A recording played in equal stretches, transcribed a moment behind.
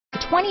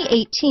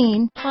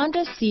2018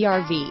 Honda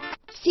CR-V.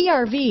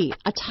 CR-V,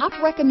 a top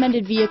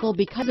recommended vehicle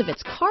because of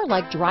its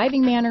car-like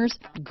driving manners,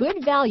 good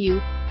value,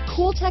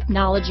 cool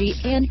technology,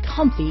 and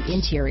comfy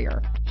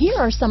interior. Here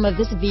are some of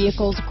this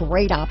vehicle's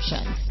great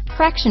options: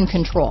 traction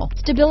control,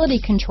 stability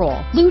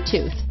control,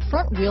 Bluetooth,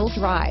 front wheel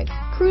drive,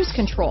 cruise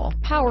control,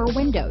 power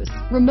windows,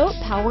 remote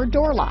power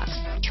door locks,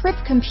 trip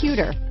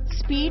computer,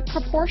 speed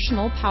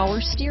proportional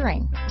power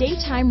steering,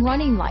 daytime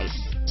running lights,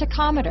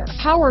 tachometer,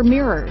 power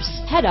mirrors,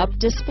 head-up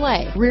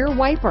display, rear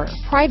wiper,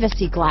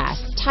 privacy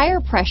glass,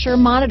 tire pressure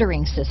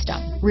monitoring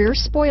system, rear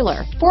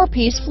spoiler,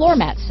 4-piece floor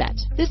mat set.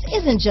 This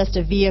isn't just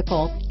a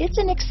vehicle, it's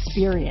an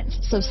experience.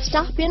 So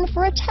stop in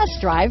for a test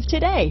drive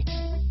today.